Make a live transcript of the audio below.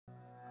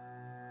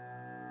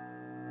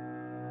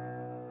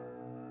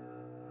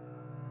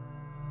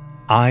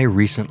I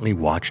recently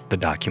watched the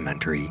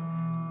documentary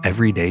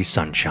Everyday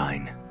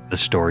Sunshine, the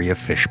story of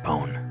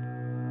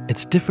Fishbone.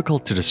 It's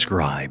difficult to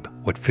describe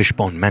what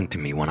Fishbone meant to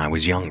me when I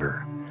was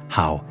younger,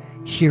 how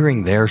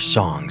hearing their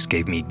songs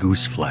gave me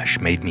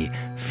gooseflesh, made me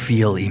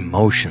feel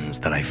emotions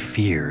that I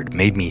feared,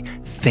 made me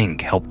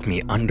think, helped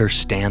me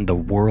understand the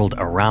world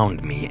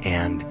around me,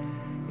 and,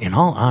 in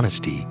all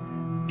honesty,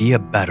 be a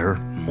better,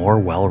 more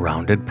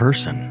well-rounded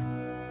person.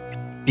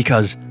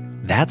 Because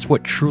that's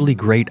what truly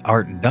great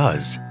art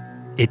does.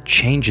 It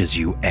changes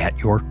you at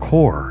your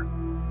core.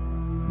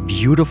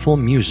 Beautiful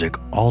music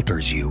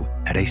alters you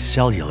at a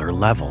cellular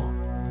level.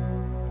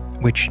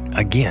 Which,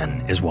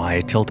 again, is why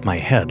I tilt my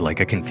head like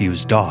a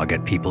confused dog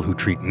at people who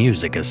treat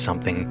music as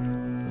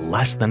something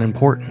less than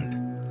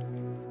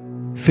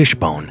important.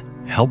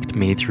 Fishbone helped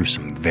me through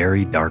some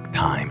very dark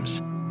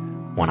times.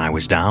 When I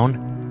was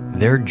down,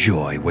 their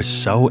joy was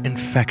so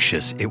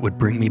infectious it would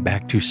bring me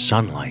back to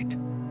sunlight.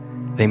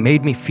 They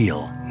made me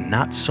feel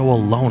not so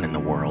alone in the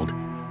world,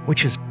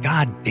 which is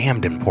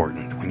goddamned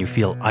important when you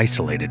feel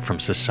isolated from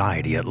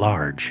society at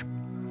large.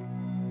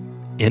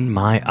 In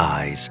my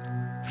eyes,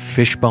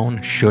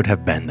 Fishbone should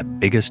have been the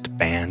biggest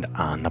band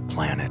on the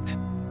planet.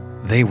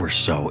 They were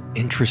so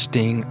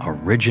interesting,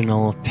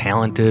 original,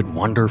 talented,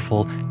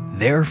 wonderful.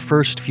 Their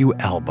first few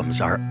albums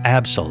are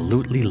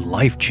absolutely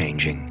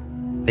life-changing.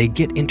 They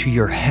get into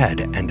your head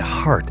and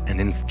heart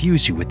and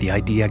infuse you with the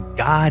idea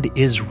God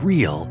is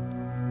real,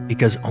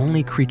 because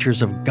only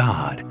creatures of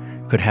God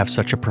could have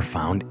such a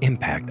profound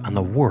impact on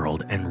the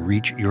world and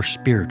reach your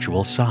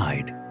spiritual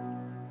side.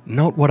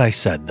 Note what I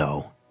said,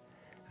 though.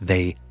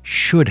 They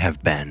should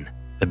have been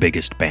the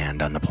biggest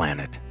band on the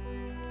planet.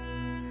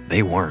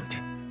 They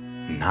weren't.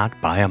 Not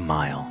by a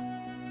mile.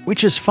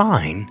 Which is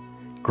fine.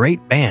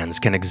 Great bands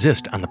can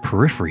exist on the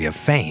periphery of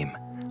fame.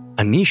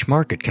 A niche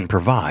market can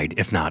provide,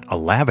 if not a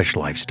lavish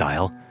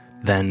lifestyle,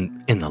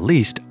 then, in the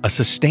least, a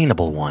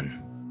sustainable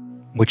one.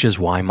 Which is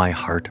why my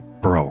heart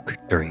broke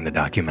during the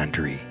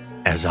documentary,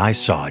 as I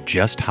saw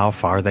just how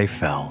far they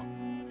fell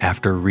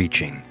after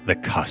reaching the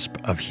cusp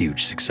of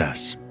huge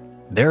success.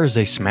 There is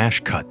a smash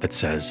cut that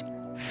says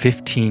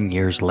 15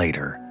 years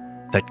later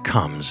that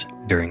comes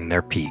during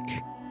their peak.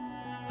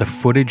 The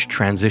footage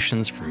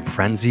transitions from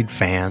frenzied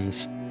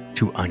fans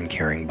to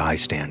uncaring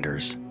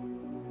bystanders.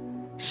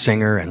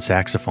 Singer and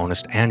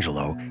saxophonist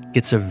Angelo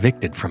gets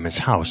evicted from his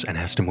house and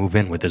has to move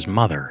in with his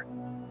mother.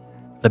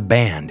 The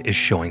band is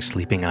showing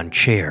sleeping on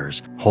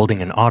chairs,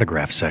 holding an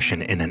autograph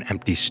session in an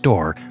empty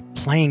store,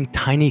 playing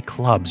tiny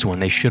clubs when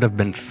they should have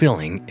been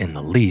filling, in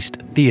the least,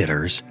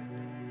 theaters,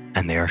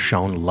 and they are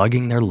shown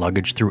lugging their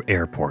luggage through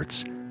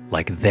airports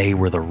like they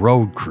were the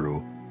road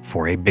crew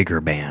for a bigger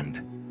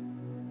band.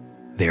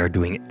 They are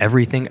doing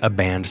everything a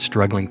band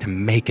struggling to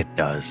make it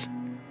does,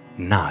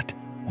 not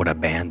what a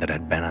band that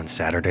had been on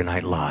Saturday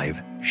Night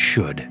Live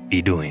should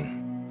be doing.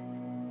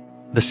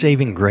 The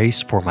saving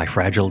grace for my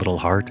fragile little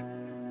heart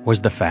was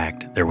the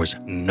fact there was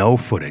no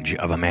footage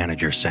of a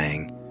manager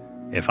saying,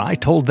 "If I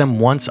told them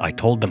once, I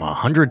told them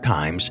 100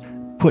 times,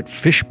 put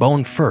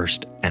Fishbone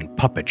first and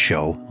Puppet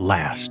Show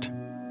last."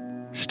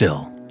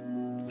 Still,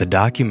 the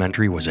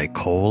documentary was a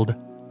cold,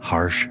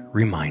 harsh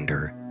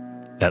reminder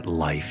that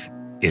life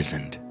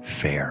isn't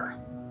fair.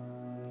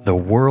 The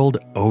world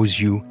owes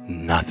you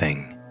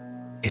nothing.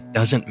 It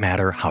doesn't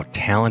matter how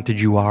talented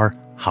you are,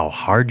 how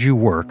hard you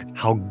work,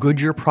 how good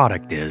your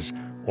product is,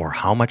 or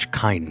how much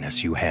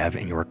kindness you have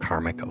in your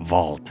karmic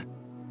vault.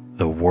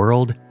 The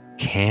world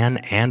can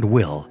and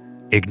will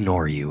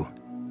ignore you.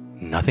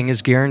 Nothing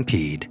is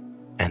guaranteed,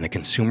 and the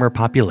consumer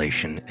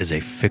population is a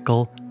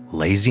fickle,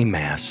 lazy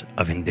mass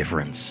of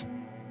indifference.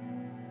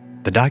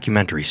 The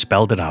documentary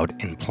spelled it out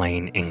in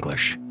plain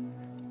English.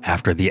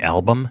 After the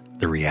album,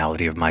 The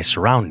Reality of My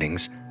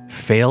Surroundings,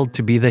 failed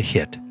to be the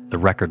hit the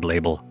record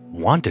label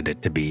wanted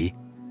it to be,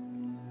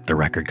 the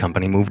record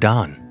company moved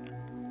on.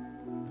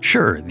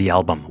 Sure, the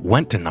album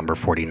went to number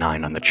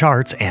 49 on the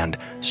charts and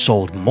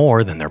sold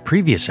more than their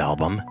previous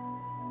album,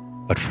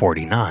 but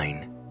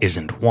 49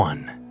 isn't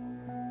one,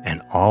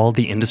 and all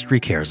the industry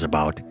cares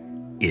about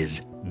is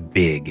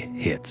big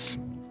hits.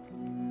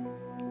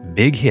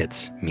 Big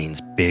hits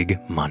means big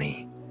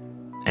money,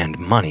 and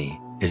money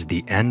is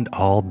the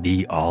end-all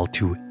be-all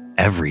to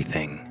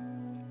everything.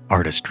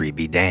 Artistry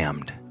be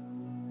damned.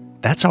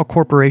 That's how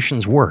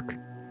corporations work.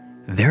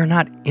 They're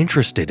not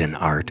interested in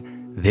art.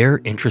 They're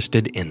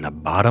interested in the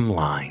bottom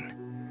line.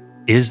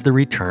 Is the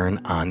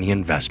return on the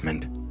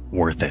investment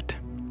worth it?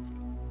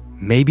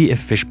 Maybe if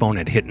Fishbone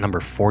had hit number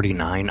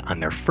 49 on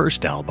their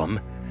first album,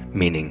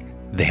 meaning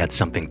they had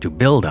something to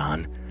build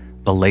on,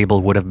 the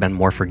label would have been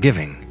more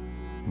forgiving.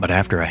 But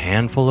after a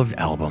handful of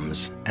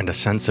albums and a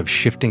sense of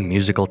shifting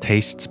musical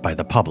tastes by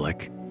the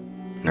public,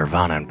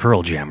 Nirvana and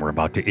Pearl Jam were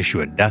about to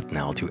issue a death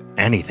knell to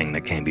anything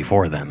that came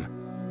before them.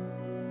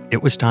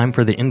 It was time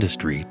for the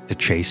industry to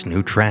chase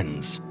new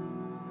trends.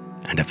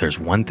 And if there's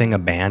one thing a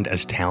band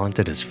as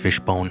talented as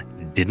Fishbone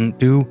didn't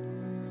do,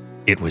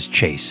 it was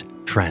chase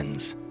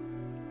trends.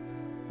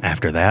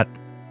 After that,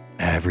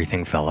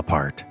 everything fell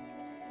apart.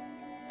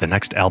 The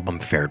next album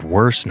fared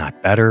worse,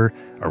 not better.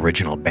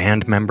 Original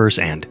band members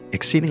and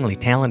exceedingly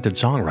talented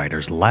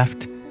songwriters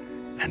left,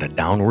 and a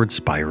downward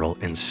spiral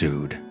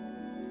ensued.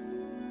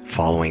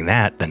 Following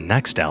that, the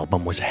next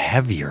album was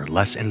heavier,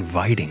 less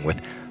inviting,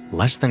 with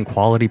less than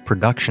quality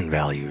production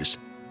values.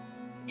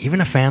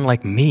 Even a fan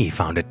like me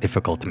found it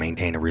difficult to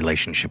maintain a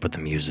relationship with the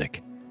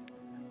music.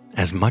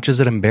 As much as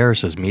it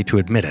embarrasses me to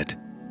admit it,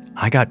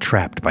 I got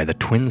trapped by the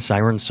twin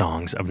siren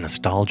songs of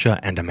nostalgia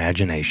and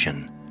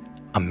imagination,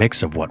 a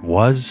mix of what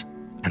was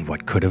and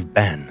what could have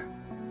been.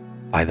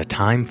 By the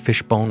time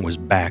Fishbone was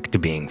back to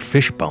being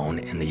Fishbone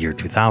in the year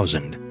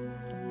 2000,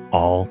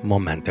 all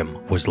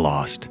momentum was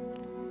lost.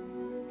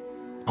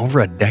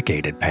 Over a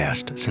decade had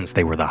passed since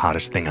they were the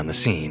hottest thing on the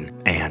scene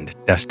and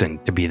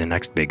destined to be the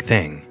next big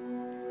thing.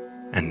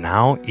 And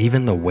now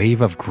even the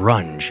wave of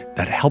grunge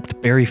that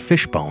helped bury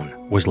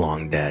Fishbone was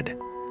long dead,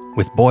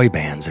 with boy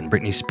bands and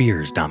Britney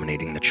Spears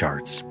dominating the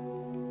charts.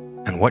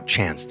 And what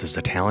chance does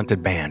the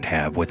talented band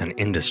have with an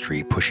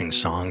industry pushing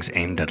songs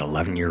aimed at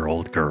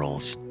 11-year-old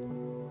girls?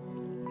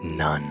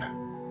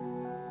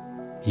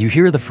 None. You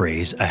hear the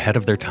phrase ahead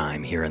of their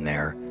time here and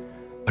there,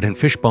 but in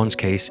Fishbone's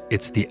case,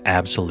 it's the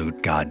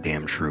absolute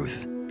goddamn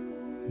truth.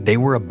 They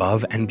were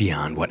above and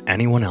beyond what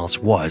anyone else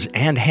was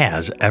and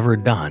has ever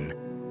done,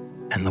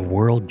 and the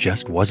world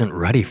just wasn't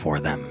ready for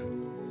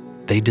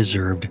them. They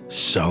deserved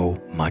so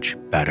much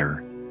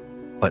better,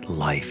 but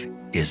life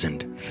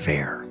isn't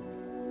fair.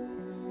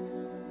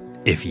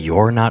 If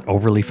you're not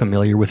overly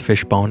familiar with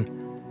Fishbone,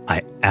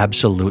 I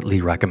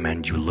absolutely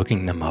recommend you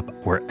looking them up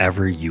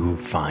wherever you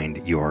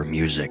find your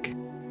music.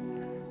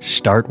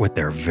 Start with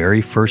their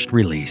very first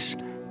release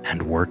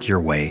and work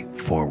your way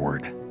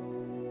forward.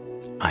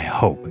 I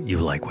hope you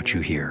like what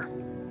you hear.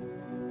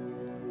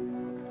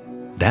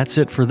 That's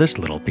it for this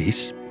little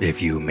piece.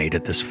 If you made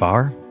it this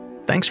far,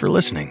 thanks for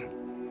listening.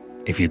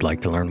 If you'd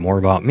like to learn more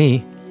about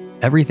me,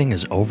 everything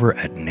is over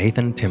at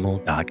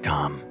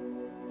nathantimmel.com.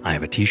 I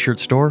have a t-shirt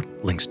store,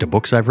 links to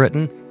books I've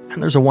written,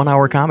 and there's a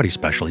 1-hour comedy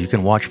special you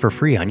can watch for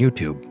free on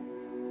YouTube.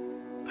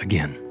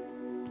 Again,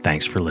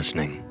 thanks for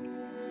listening.